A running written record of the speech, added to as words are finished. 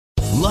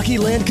Lucky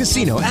Land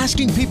Casino,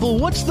 asking people,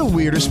 what's the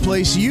weirdest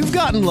place you've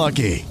gotten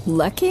lucky?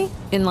 Lucky?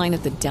 In line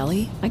at the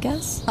deli, I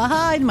guess?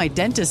 Aha, in my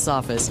dentist's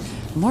office.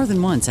 More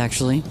than once,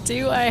 actually.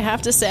 Do I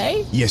have to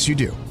say? Yes, you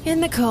do. In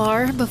the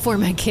car before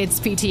my kids'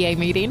 PTA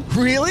meeting.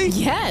 Really?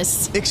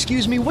 Yes.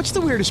 Excuse me, what's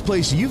the weirdest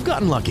place you've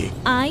gotten lucky?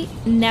 I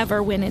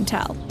never win and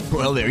tell.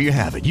 Well, there you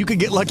have it. You can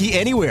get lucky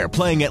anywhere,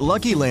 playing at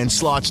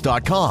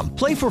LuckyLandSlots.com.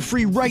 Play for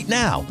free right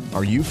now.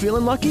 Are you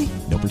feeling lucky?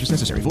 No purchase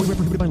necessary. Void where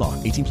prohibited by law.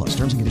 18 plus.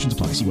 Terms and conditions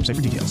apply. See website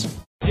for details.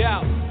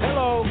 Yeah.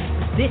 Hello.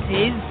 This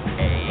is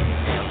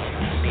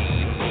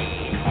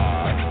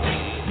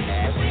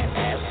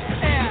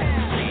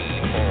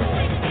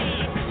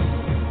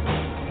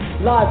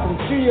live from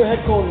studio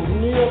headquarters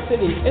in New York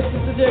City. It's the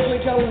Satirically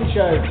Challenged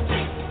Show.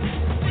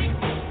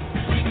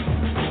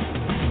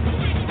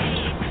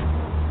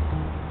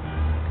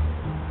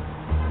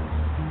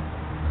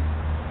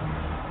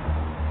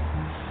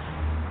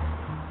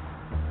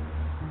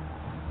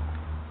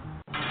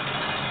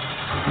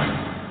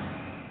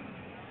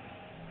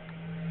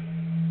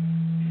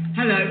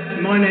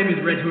 Hello, my name is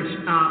Red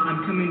Hood.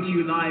 I'm coming to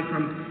you live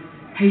from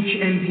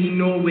HMP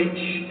Norwich,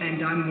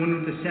 and I'm one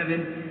of the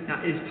 7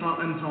 that is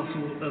part and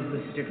parcel of the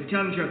Satirically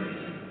Challenged Show.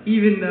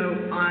 Even though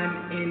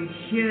I'm in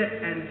here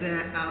and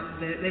they're out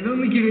there, they've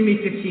only given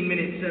me 15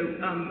 minutes, so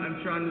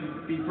I'm trying to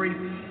be brief.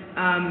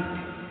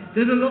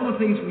 There's a lot of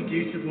things we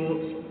do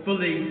support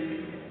fully.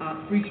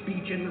 Free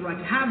speech and the right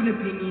to have an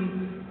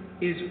opinion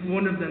is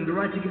one of them. The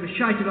right to give a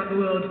shite about the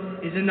world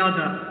is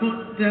another.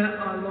 But there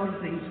are a lot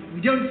of things we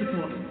don't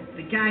support.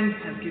 The gang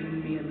has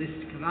given me a list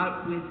to come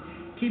out with.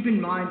 Keep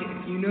in mind,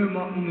 if you know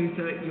Martin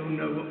Luther, you'll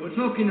know what we're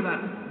talking about.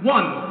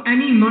 1.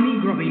 Any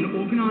money-grubbing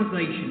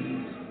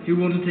organisations who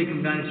want to take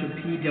advantage of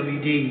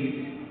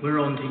PWDs, we're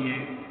on to you.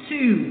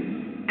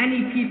 2.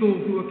 Any people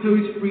who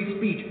oppose free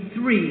speech.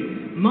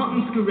 3.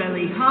 Martin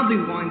Scarelli, Harvey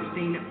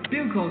Weinstein,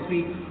 Bill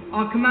Cosby,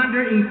 our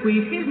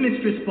commander-in-chief, his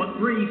mistress but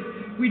brief.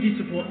 We do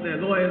support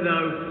their lawyer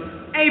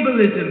though.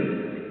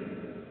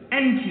 Ableism.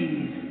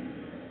 NTs.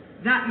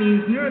 That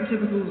means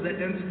neurotypicals that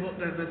don't support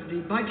diversity.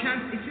 By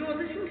chance, if you're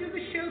listening to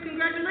the show,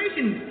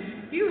 congratulations!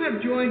 You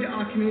have joined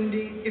our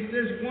community. If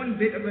there's one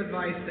bit of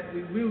advice that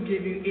we will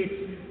give you, it's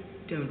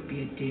don't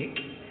be a dick.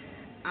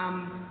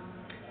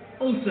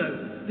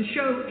 Also, the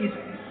show is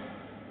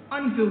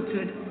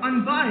unfiltered,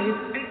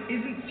 unbiased, and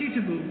isn't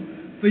suitable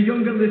for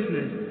younger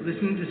listeners.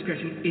 Listener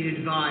discretion is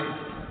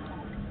advised.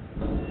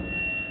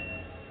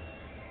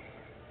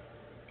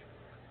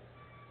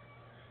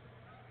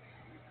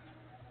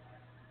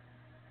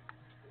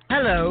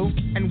 Hello,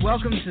 and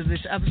welcome to this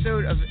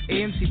episode of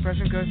AMC Press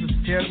and Co's The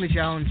Satirically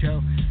Challenged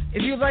Show.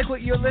 If you like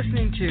what you're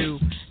listening to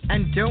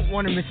and don't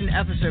want to miss an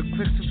episode,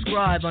 click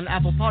subscribe on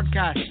Apple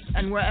Podcasts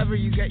and wherever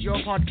you get your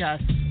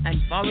podcasts,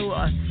 and follow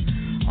us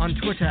on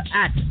Twitter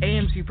at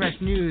AMC Press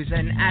News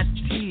and at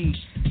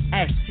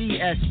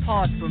TSCS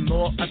Pod for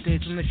more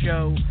updates on the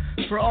show.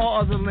 For all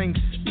other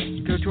links,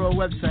 go to our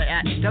website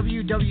at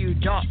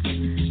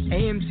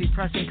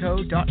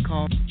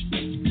www.amcpressandco.com.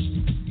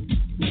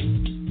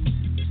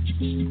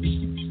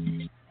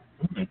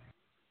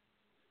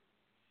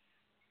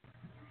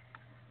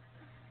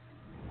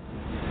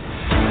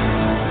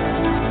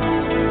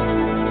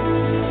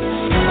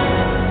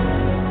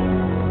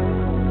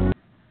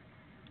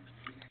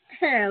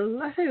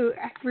 Hello,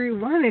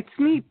 everyone. It's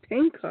me,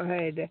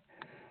 Pinkhood,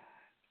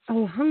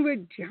 along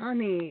with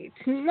Johnny.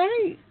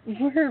 Tonight,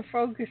 we're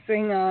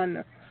focusing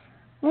on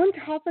one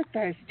topic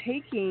that is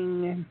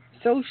taking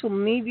social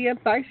media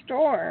by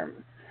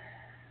storm,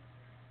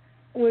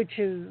 which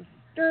has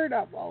stirred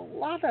up a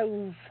lot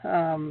of,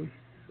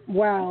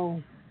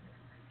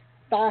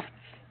 thoughts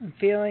and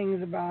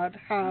feelings about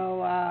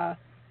how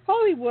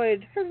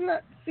Hollywood has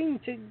not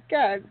seemed to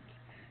get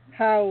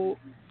how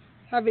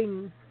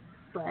having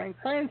Bryan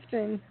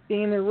Cranston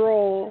being a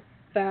role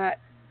that,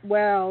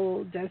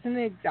 doesn't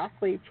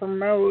exactly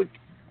promote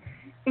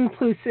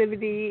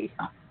inclusivity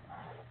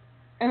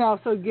and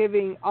also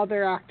giving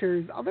other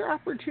actors other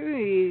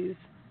opportunities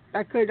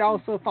that could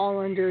also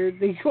fall under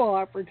the equal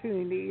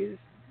opportunities.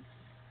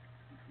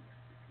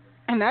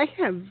 And I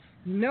have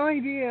no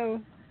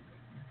idea.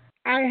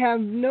 I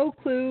have no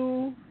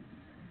clue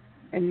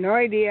and no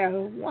idea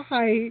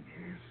why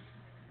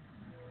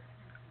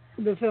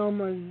the film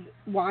was,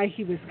 why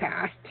he was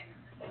cast.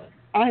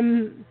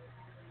 I'm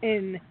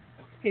in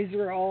his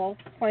role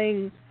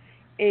playing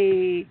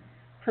a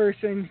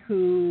person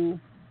who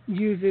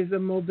uses a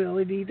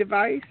mobility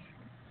device.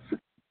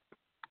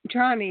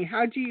 Johnny,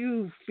 how do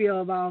you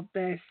feel about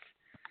this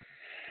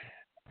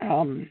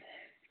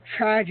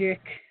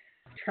tragic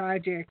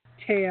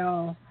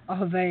tale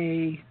of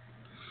a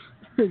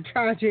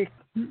tragic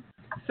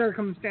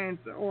circumstance,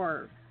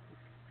 or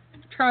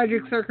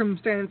tragic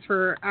circumstance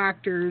for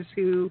actors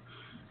who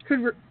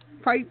could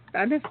quite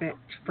benefit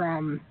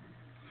from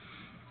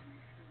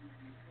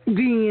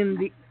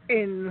being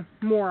in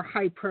more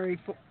high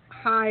profile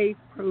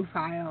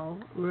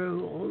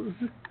roles?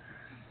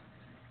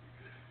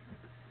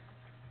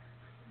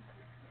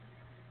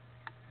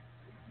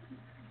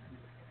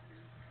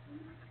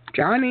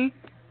 Johnny,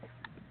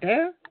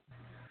 there?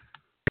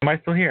 Am I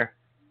still here?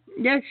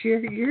 Yes,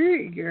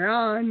 you're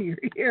on. You're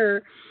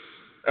here.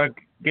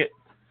 Get.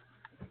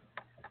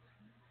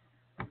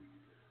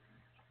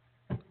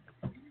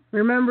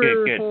 Remember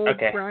Good. the whole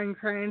Okay. Bryan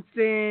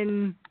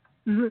Cranston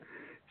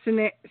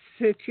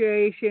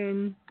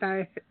situation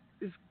that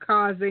is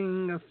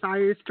causing a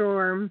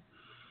firestorm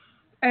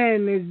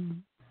and is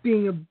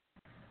being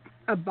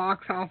a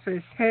box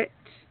office hit,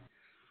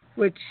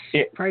 which,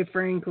 quite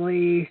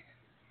frankly,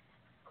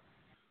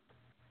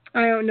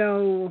 I don't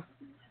know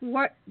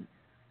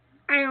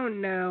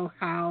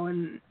how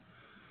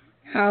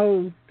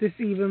this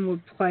even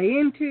would play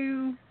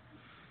into.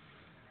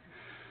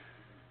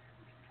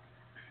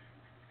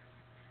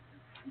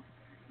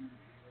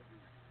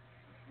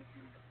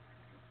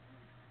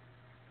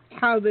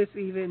 How this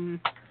even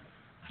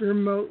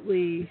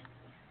remotely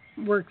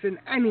works in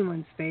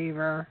anyone's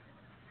favor.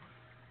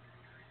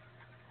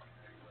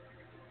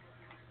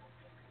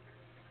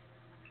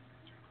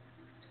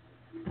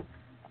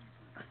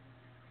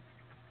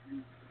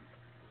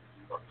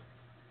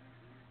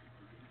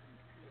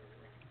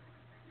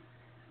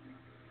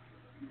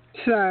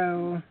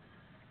 So,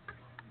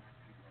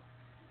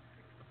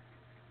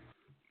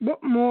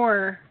 what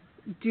more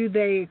do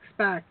they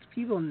expect?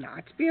 People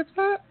not to be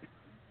upset?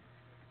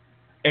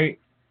 And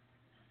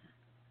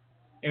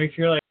if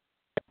you're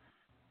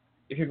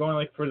going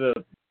like for the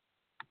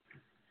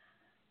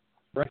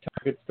right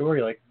time, good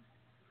story, like.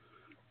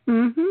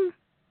 Mhm.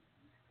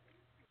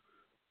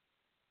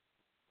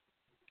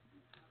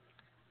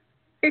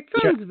 It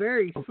sounds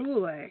very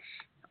foolish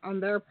on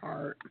their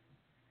part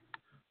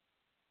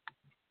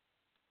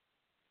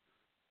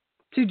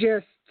to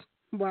just,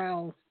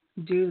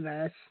 do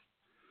this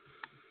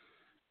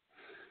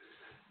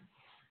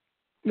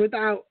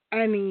without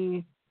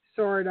any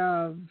sort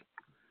of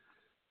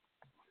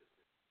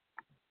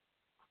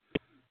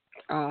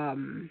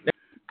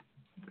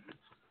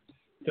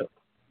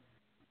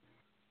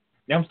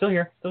Yeah, I'm still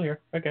here.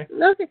 Okay.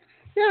 Okay.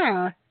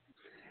 Yeah.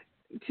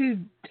 To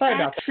Sorry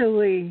about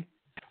actually.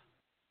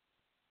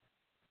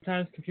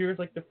 Sometimes computers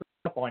like to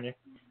freak up on you.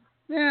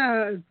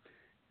 Yeah.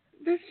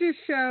 This just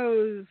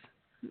shows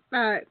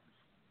that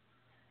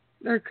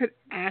there's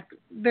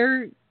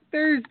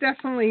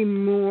definitely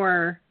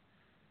more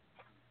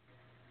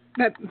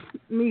that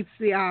meets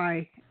the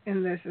eye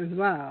in this as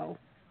well.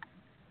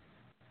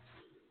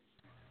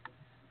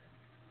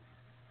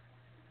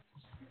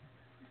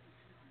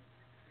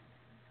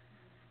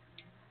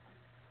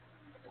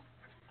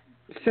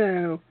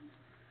 So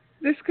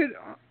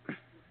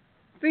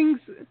things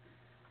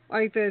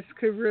like this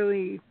could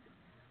really,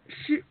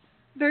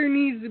 there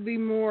needs to be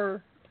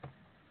more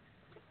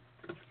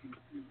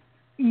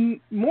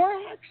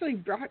actually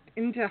brought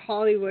into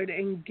Hollywood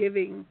and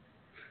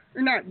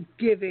not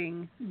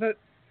giving, but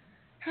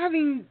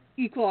having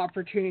equal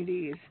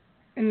opportunities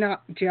and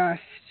not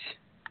just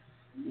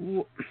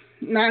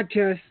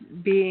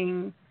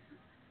being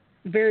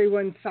very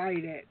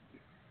one-sided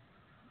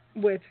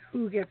with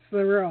who gets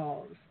the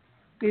roles.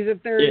 Because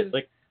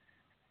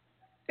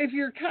if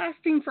you're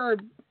casting for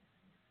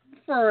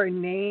a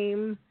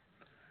name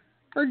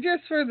or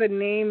just for the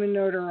name and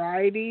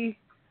notoriety,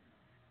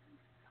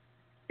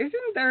 isn't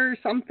there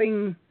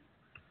something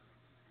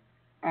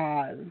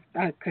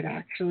that could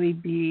actually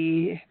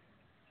be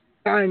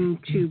done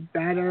to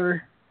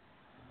better,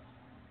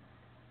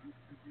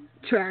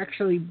 to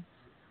actually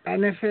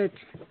benefit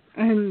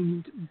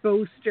and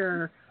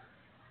bolster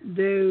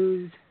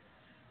those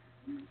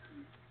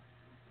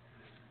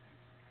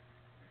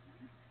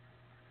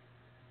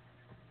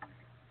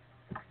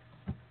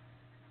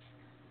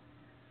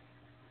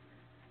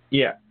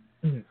Yeah.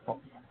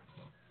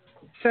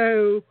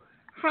 So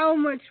how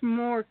much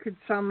more could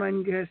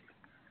someone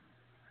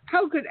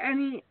how could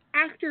any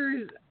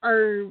actors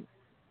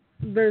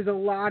there's a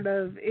lot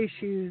of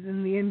issues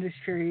in the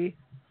industry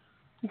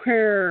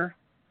where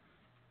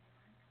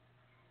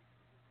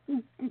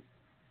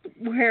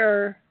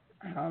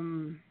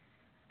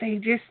they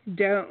just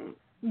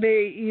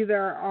they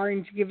either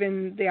aren't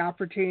given the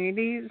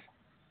opportunities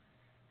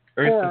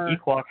or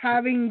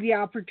having the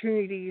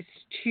opportunities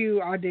to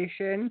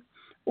audition,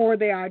 or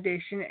they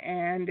audition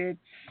and it's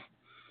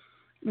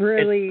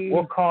really...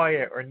 We'll call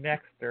you or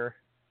next or...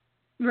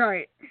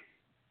 Right.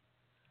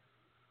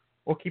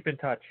 We'll keep in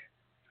touch.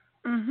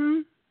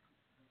 Mhm.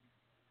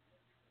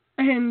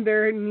 And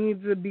there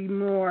needs to be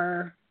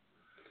more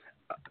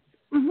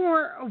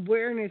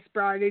awareness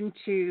brought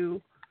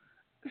into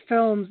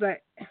films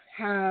that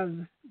have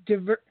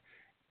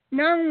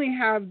not only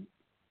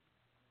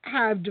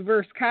have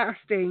diverse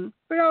casting,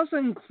 but also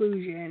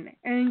inclusion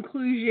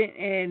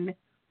in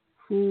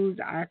who's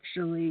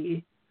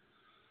actually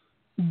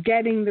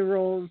getting the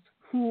roles,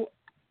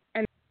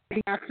 and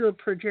the actual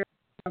portrayal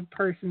of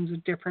persons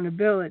with different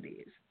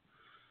abilities.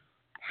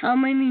 How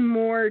many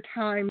more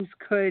times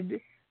could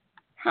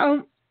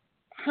how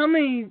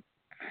many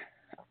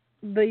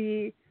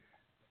the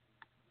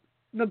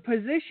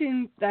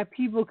position that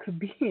people could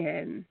be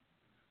in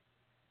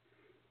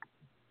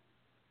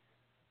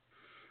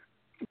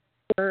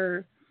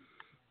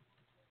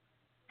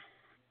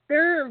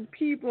there are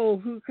people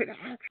who could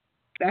actually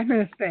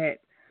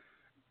benefit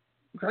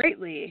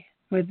greatly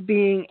with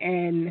being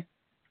in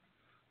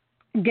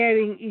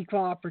getting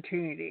equal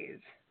opportunities,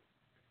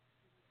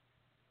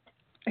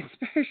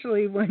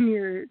 especially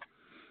when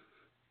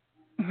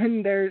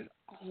there's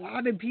a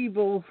lot of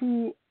people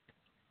who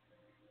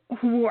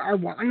are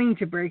wanting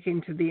to break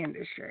into the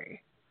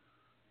industry.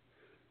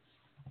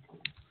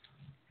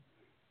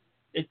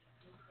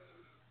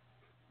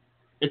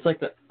 It's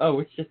like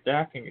it's just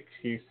acting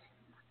excuse.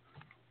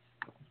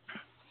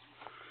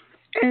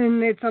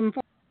 And it's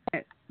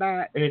unfortunate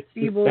that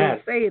people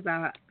say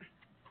that.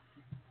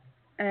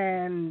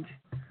 And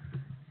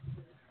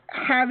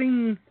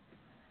having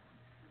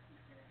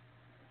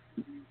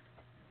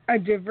a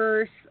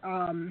diverse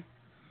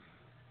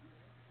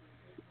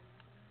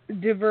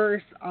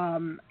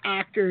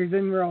actors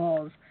and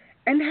roles,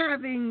 and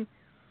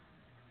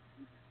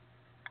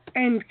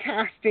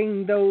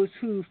casting those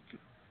who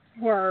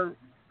are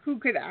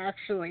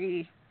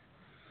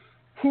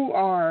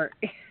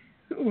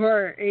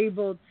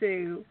able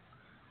to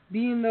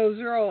be in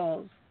those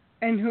roles,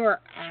 and who are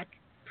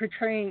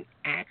portraying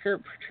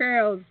accurate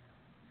portrayals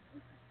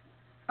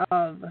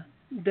of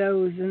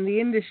those in the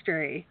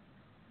industry,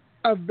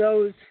 of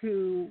those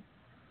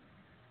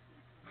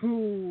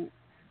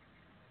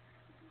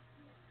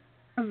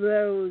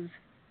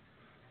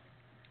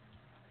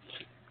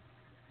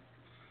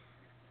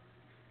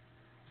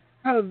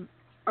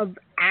of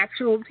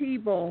actual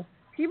people.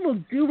 People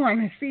do want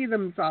to see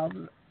themselves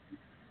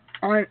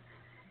on,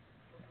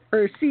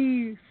 or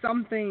see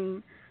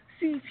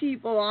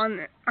people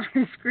on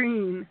a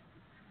screen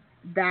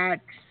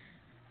that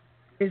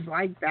is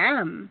like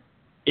them.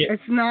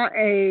 It's not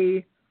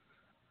a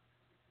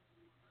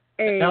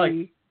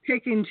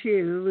pick and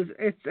choose.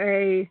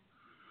 It's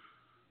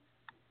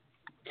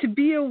to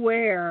be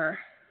aware.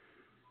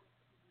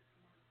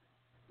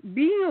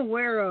 Being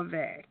aware of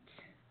it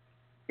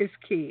is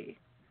key.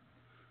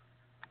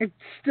 It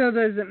still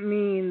doesn't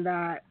mean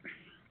that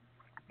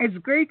it's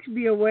great to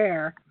be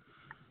aware,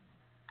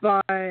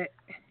 but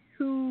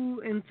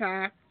who, in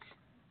fact...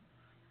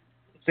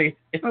 See,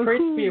 it's great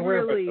to be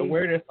aware, but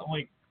awareness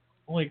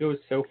only goes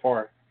so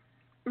far.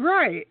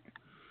 Right.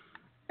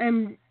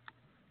 And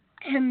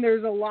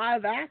there's a lot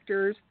of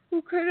actors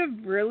who could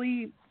have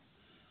really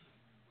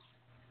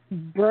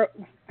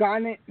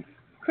gotten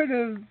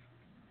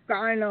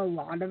a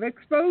lot of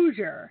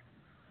exposure,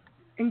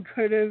 and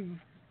could have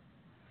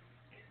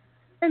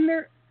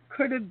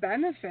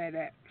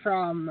benefited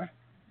from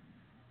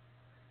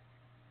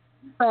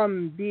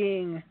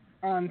being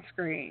on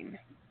screen.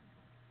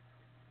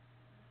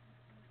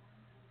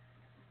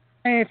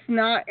 And it's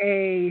not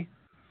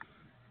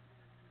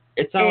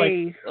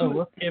like,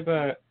 let's give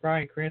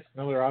Bryan Cranston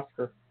another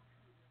Oscar.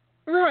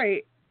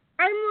 Right.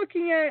 I'm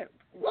looking at,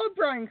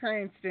 Bryan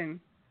Cranston.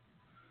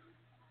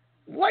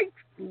 Like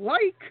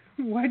what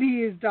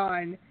he has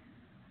done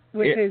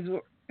with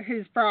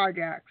his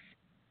projects.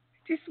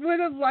 Just would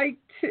have liked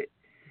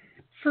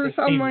for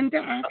someone to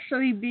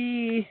actually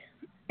be,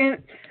 and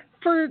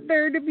for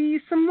there to be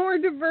some more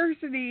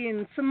diversity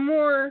and some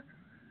more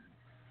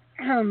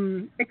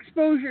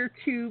exposure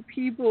to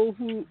people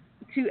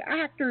to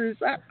actors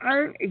that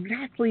aren't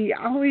exactly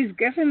always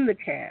given the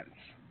chance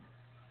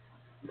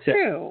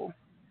to.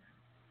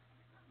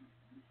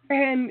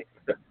 And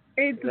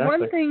it's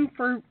one thing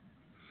for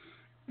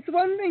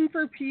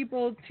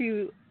people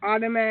to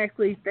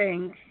automatically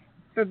think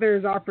that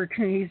there's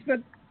opportunities,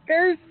 but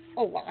there's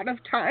a lot of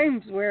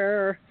times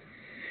where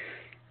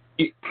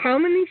how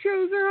many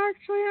shows are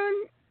actually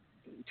on,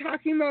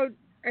 talking about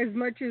as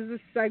much as this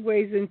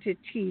segues into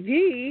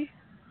TV,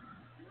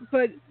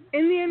 but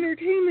in the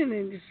entertainment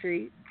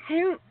industry,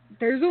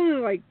 there's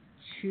only like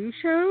 2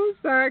 shows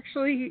that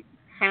actually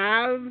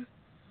have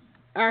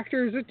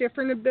actors with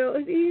different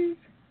abilities.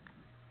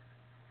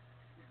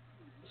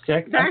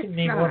 I can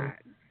name one.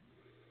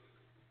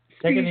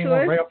 I can name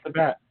one right off the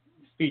bat.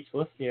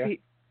 Speechless, yeah.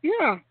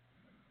 Yeah.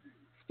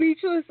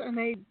 Speechless, and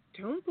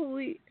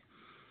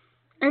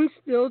I'm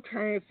still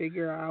trying to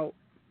figure out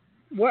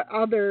what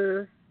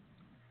other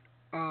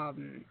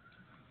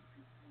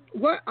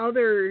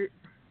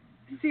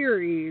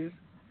series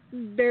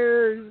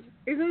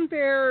isn't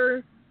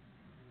there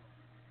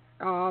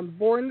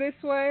Born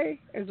This Way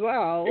as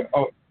well.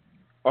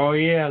 Oh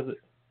yeah.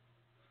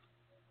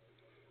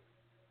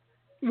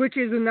 Which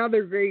is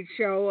another great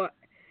show.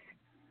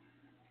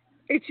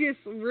 It's just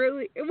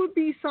really, it would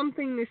be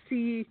something to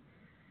see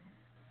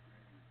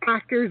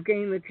actors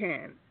getting the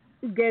chance,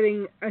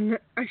 getting a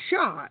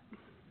shot.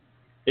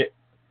 Yeah.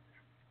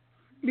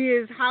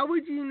 Because how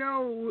would you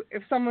know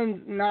if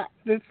someone's not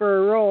fit for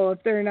a role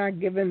if they're not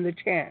given the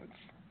chance?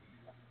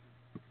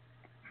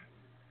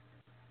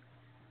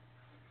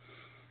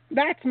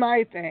 That's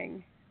my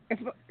thing. If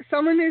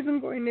someone isn't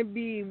going to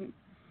be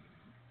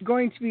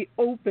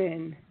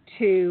open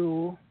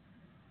to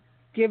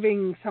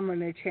giving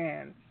someone a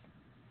chance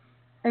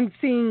and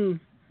seeing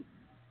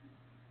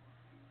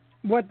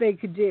what they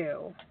could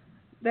do,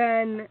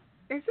 then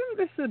isn't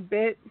this a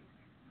bit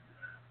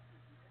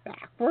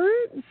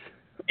backwards?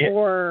 Yeah.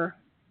 Or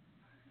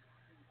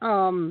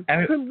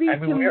could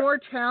lead to more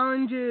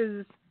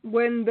challenges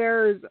when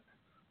there's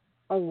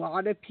a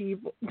lot of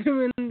people,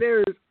 when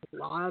there's a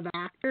lot of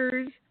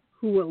actors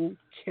who will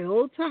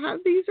kill to have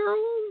these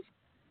roles.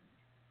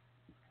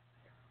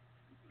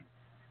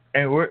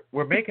 And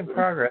we're making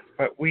progress,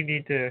 but we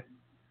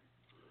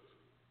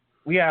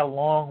got a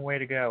long way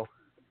to go.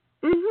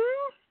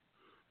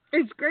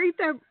 It's great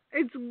to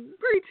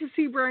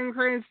see Bryan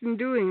Cranston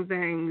doing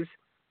things.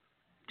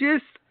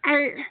 Just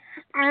I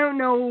don't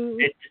know.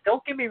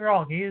 Don't get me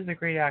wrong, he is a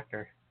great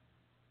actor.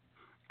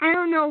 I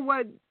don't know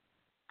what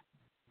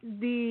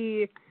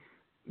the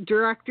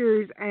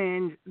directors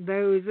and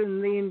those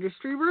in the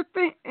industry were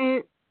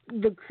and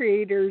the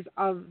creators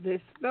of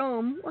this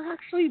film were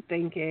actually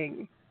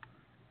thinking.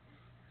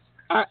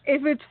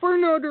 If it's for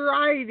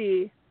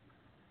notoriety,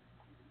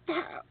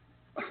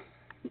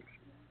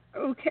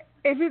 okay.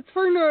 If it's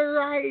for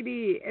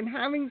notoriety and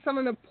having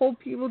someone to pull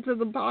people to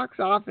the box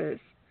office,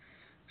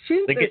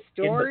 shouldn't the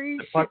story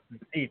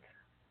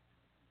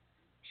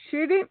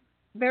shouldn't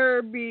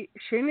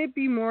it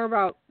be more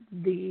about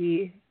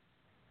the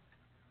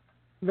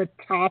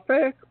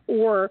topic,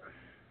 or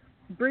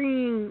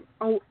bringing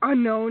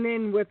Unknown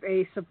in with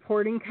a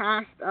supporting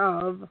cast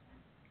of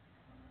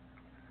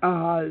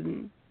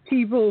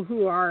people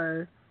who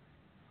are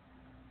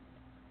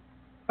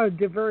a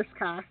diverse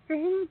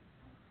casting?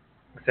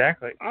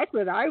 Exactly. That's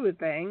what I would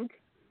think.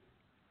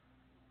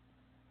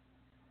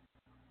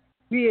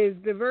 Because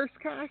diverse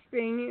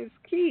casting is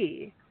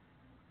key.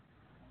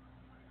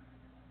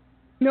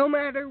 No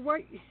matter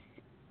what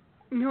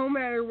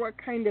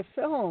kind of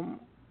film,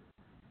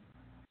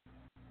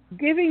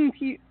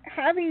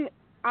 having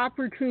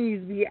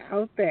opportunities be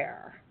out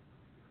there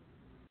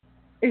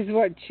is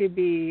what should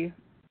be,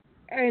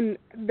 and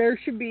there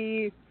should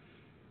be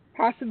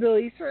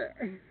possibilities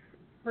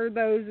for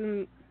those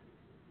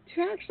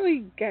to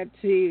actually get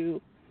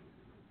to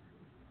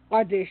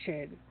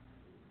audition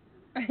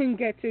and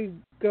get to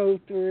go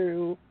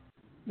through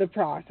the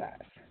process.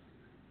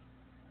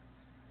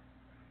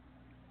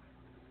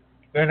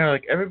 I know,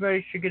 like,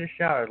 everybody should get a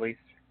shot at least.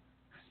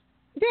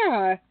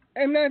 Yeah,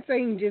 I'm not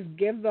saying just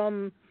give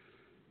them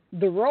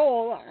the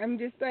role. I'm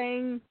just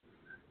saying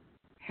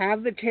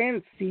have the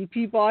chance to see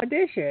people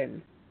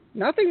audition.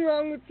 Nothing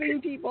wrong with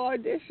seeing people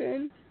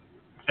audition.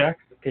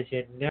 Exactly, because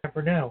you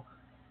never know.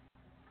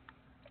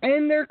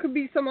 And there could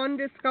be some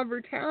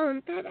undiscovered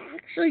talent that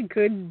actually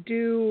could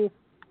do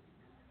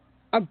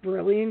a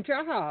brilliant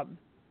job.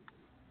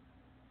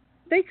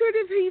 They could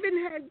have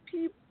even had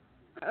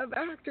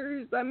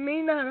actors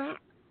that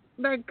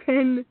that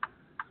can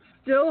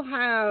still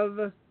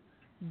have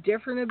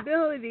different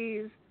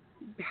abilities,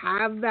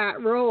 have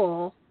that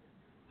role,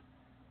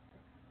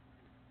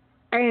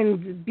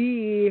 and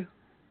be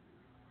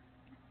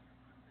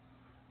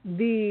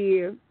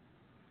the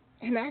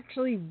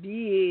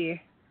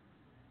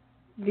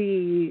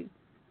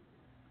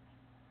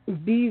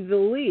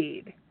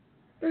lead.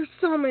 There's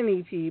so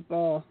many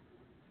people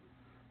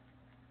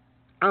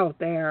out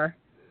there.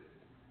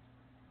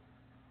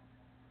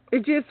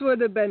 It just would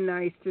have been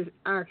nice to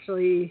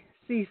actually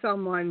see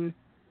someone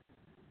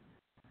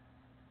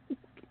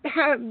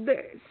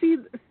see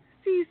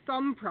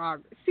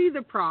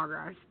the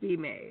progress be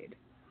made.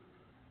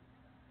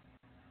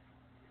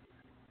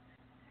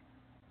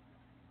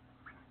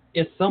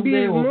 Yes,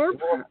 someday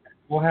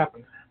will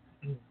happen.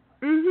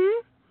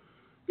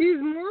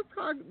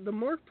 Because the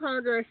more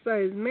progress that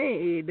is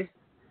made,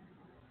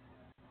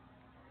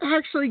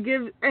 actually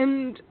gives,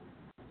 and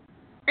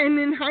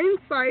in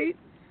hindsight,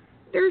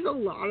 there's a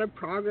lot of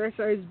progress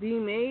that is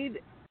being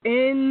made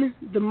in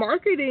the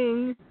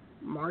marketing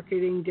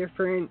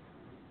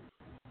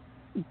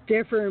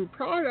different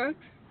products.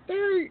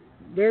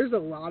 There's a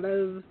lot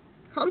of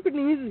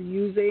companies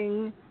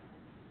using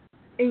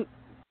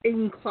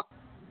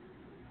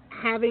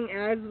having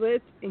ads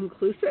with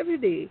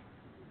inclusivity,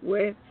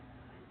 with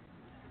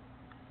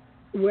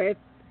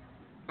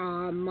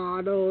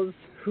models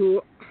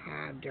who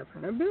have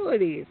different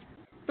abilities.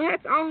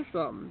 That's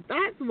awesome.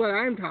 That's what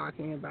I'm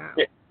talking about.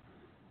 Yeah.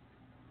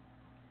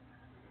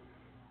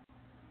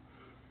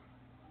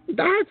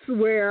 That's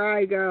where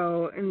I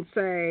go and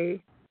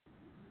say,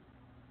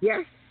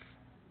 yes,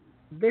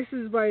 this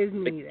is what is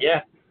needed.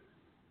 Yeah.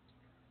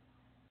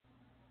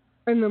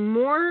 And the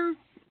more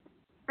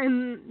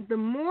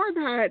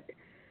that,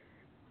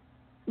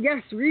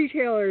 yes,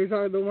 retailers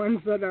are the ones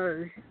that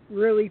are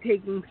really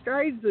taking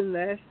strides in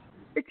this,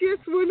 it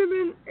just would have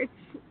been,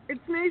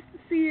 it's nice to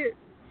see it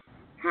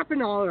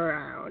happen all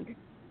around.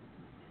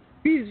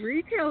 These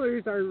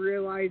retailers are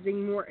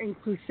realizing more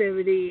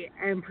inclusivity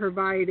and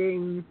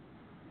providing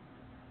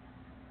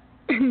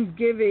and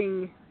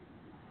giving,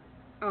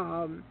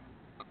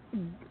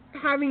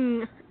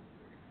 having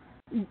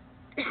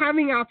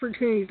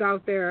opportunities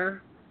out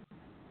there.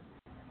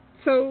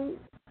 So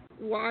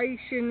why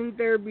shouldn't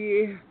there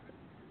be,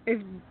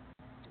 if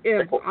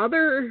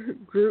other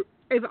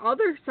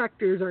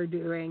sectors are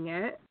doing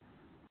it,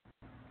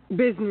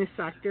 business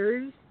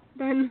sectors,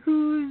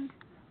 then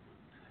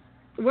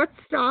what's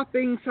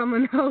stopping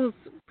someone else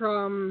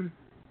from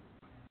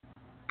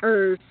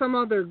or some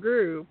other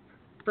group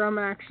from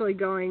actually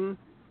going,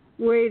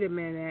 wait a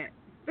minute,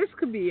 this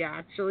could be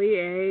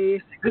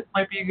actually This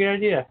might be a good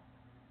idea.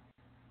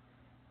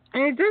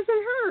 And it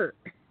doesn't hurt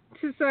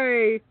to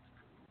say,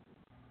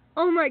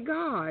 oh my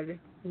God,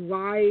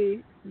 why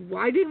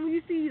didn't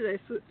we see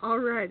this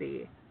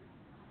already?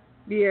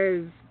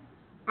 Because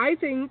I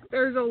think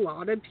there's a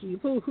lot of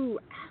people who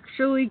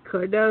actually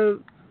could have,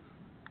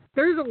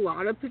 there's a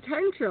lot of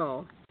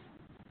potential.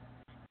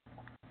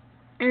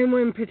 And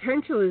when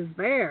potential is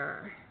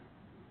there,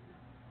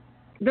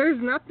 there's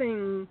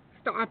nothing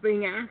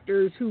stopping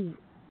actors who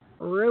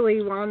really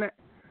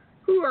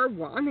who are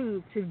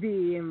wanting to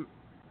be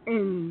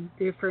in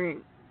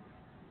different,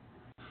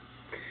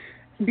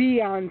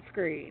 be on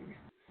screen,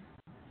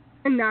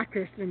 and not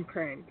just in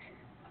print.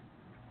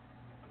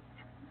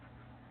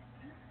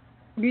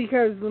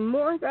 Because the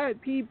more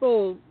that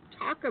people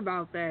talk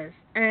about this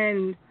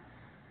and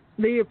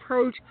the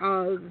approach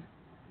of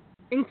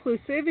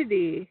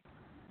inclusivity,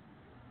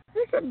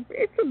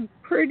 it's a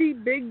pretty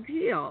big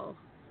deal.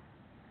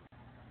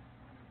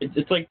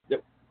 It's like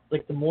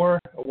the more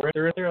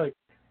aware they're like,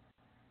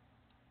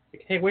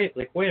 hey, wait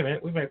a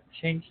minute, we might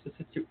change the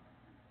situation.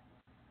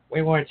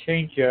 We want to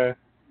change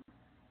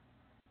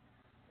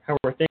how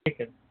we're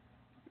thinking.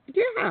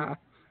 Yeah,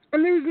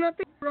 and there's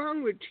nothing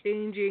wrong with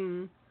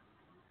changing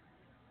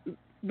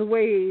the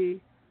way,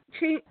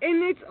 and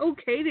it's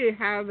okay to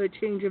have a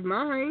change of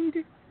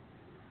mind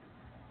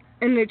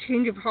and a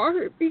change of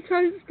heart,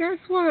 because guess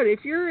what?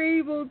 If you're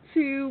able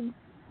to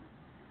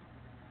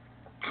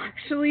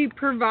actually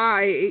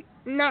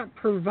not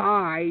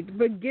provide,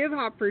 but give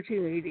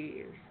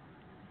opportunities,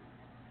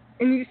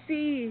 and you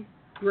see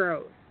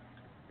growth,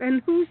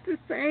 then who's to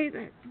say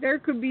that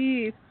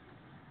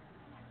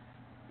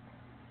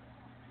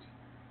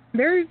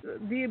there's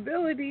the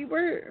ability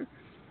where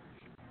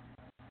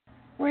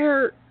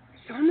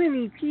so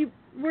many people,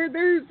 where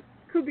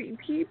could be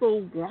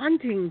people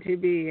wanting to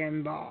be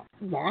involved,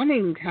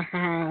 wanting to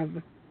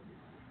have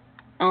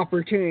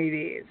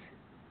opportunities.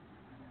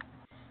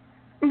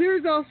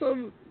 There's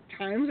also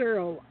times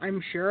where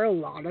I'm sure a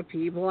lot of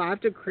people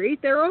have to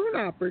create their own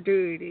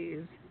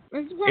opportunities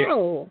as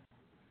well.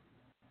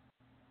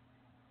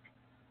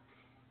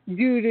 Yeah.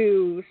 Due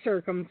to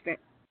circumstance,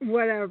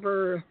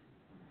 whatever,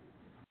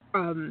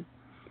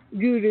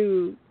 due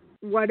to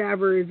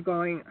whatever is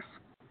going,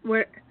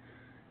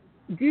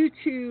 due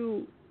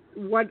to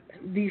what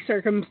the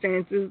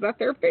circumstances that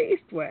they're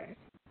faced with.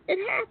 It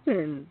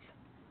happens.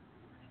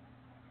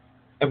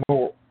 And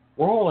we're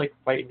all like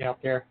fighting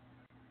out there.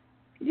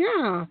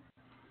 Yeah.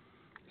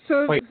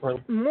 So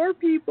more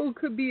people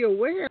could be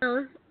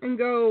aware and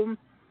go,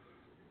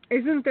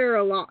 isn't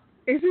there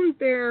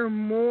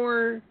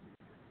more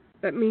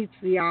that meets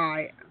the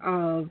eye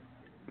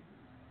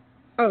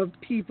of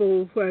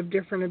people who have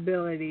different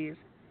abilities?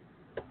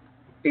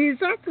 Because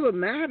that's what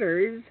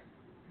matters.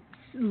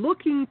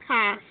 Looking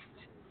past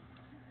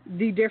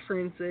the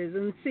differences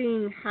and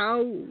seeing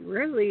how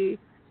really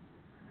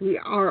we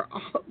are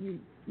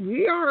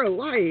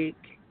alike.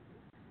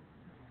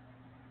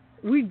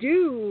 We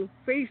do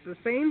face the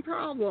same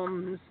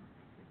problems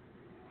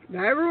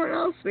that everyone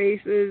else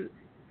faces.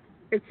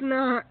 It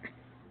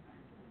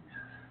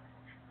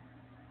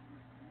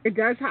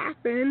does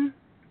happen.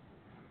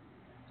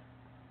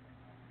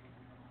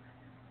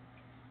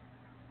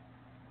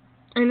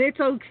 And it's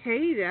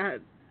okay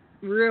to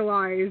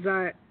realize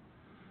that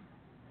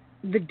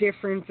the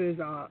differences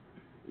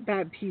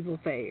that people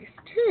face,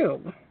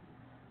 too.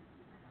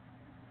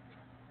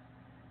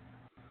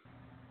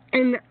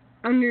 And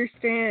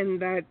understand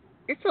that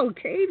it's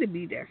okay to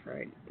be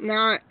different.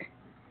 Not...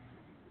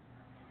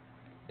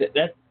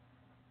 That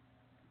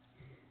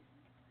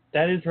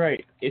is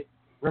right.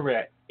 Remember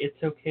that.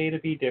 It's okay to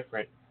be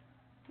different.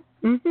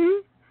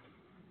 Mm-hmm.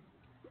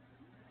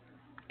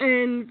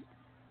 And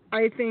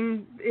I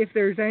think if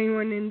there's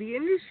anyone in the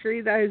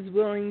industry that is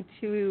willing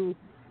to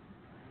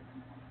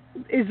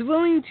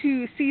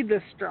see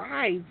the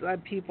strides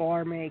that people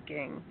are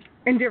making,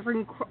 and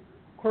different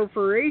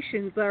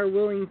corporations that are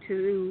willing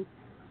to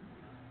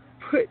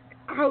put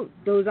out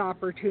those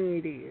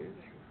opportunities,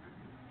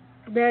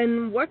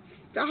 then what's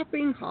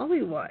stopping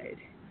Hollywood?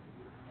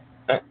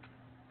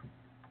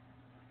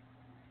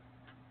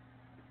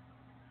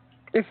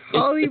 If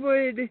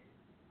Hollywood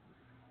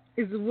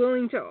is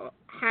willing to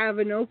have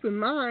an open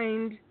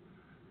mind,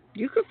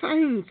 you could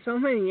find so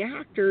many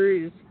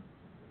actors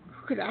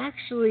who could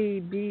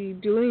actually be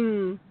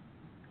doing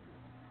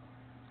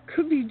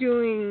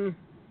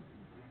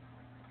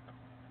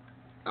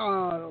a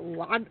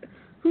lot,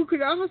 who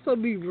could also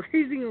be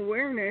raising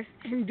awareness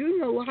and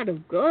doing a lot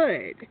of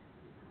good,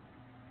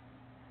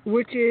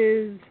 which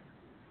is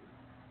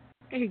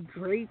a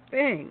great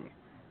thing,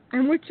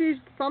 and which is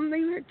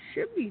something that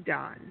should be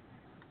done.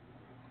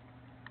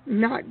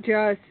 Not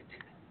just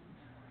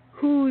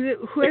who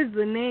has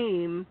the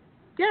name.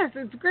 Yes,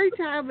 it's great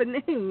to have a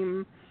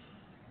name.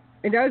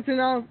 It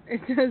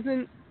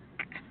doesn't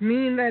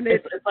mean that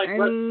it's like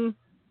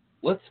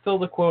let's fill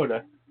the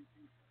quota.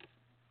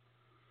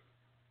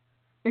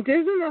 It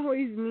doesn't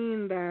always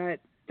mean that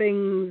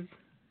things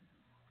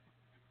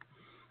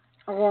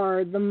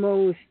are the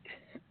most,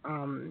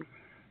 doesn't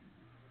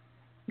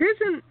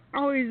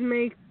always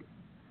make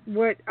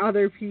what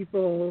other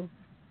people,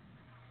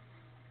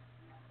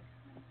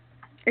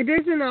 it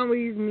doesn't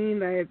always mean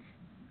that it's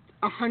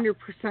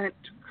 100%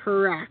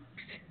 correct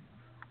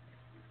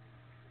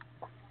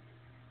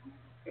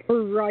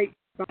or right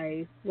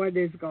by what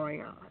is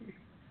going on.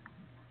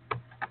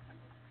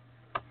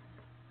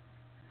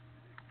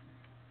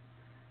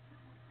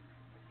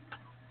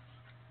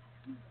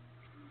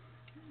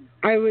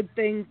 I would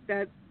think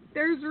that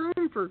there's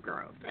room for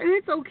growth, and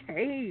it's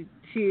okay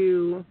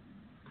to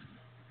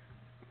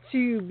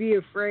be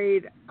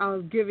afraid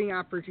of giving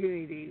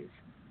opportunities,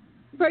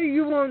 but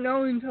you won't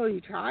know until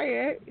you try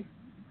it.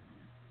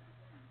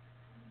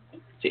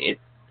 See, it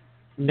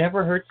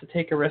never hurts to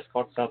take a risk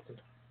on something.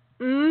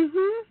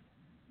 Mm-hmm.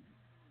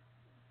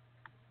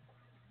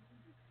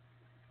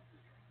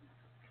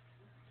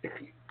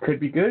 Could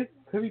be good,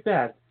 could be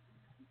bad.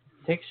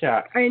 Take a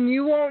shot. And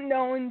you won't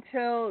know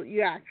until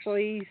you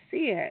actually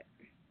see it,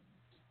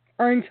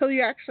 or until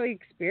you actually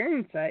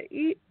experience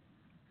it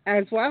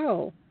as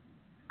well.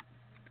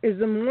 Is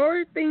the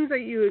more things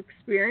that you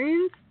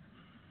experience,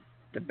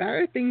 the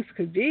better things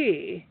could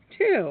be,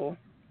 too.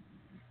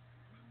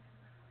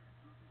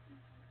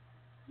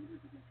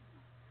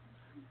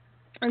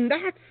 And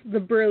that's the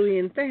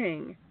brilliant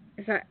thing,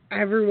 is that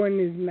everyone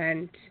is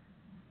meant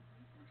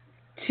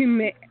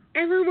to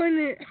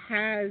everyone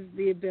has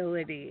the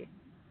ability.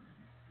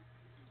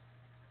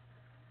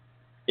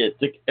 It's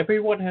like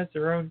everyone has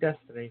their own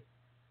destiny.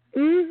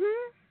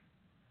 Mm-hmm.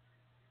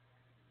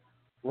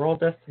 We're all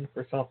destined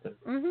for something.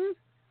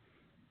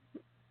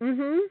 Mm-hmm.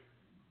 Mm-hmm.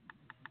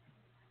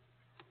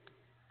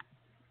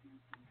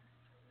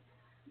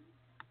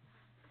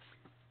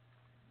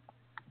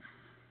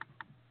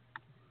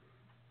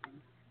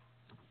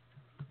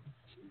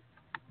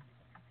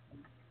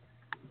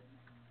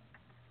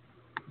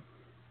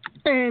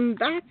 And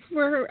that's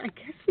where I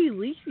guess we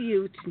leave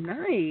you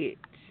tonight.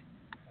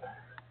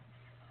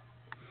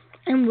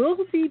 And we'll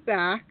be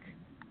back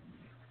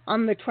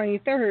on the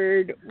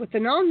 23rd with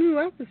an all-new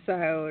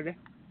episode.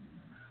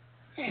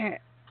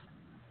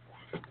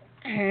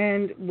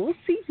 And we'll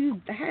see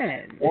you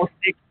then. We'll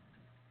see.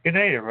 Good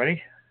night,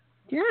 everybody.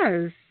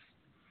 Yes.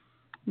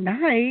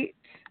 Night.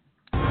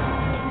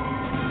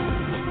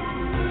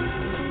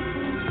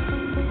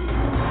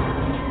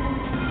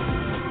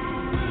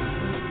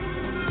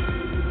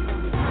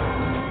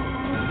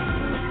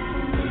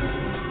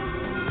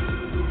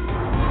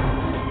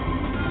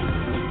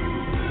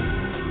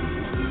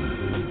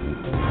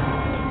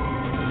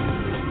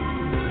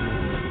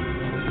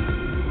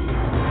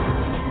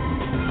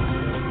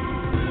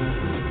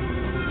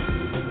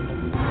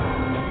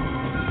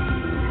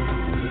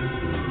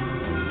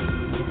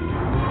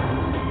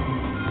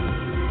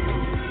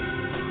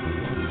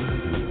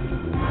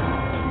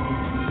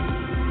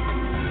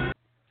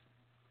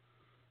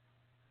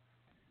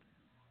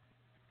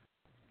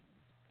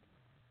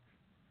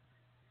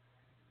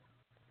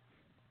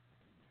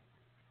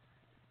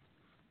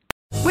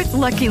 With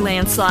Lucky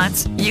Land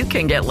Slots, you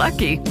can get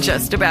lucky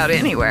just about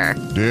anywhere.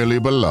 Dearly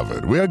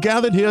beloved, we are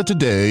gathered here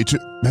today to...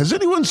 Has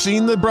anyone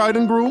seen the bride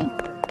and groom?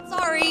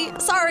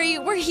 Sorry,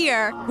 we're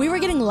here. We were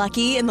getting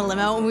lucky in the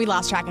limo and we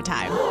lost track of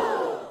time.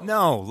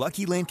 No,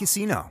 Lucky Land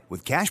Casino,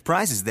 with cash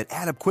prizes that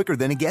add up quicker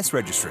than a guest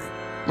registry.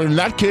 In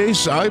that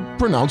case, I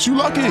pronounce you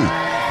lucky.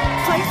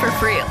 Play for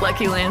free at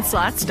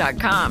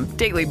LuckyLandSlots.com.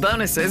 Daily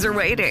bonuses are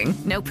waiting.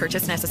 No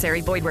purchase necessary.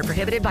 Void where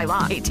prohibited by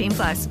law.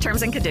 18+.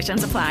 Terms and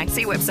conditions apply.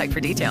 See website for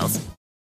details.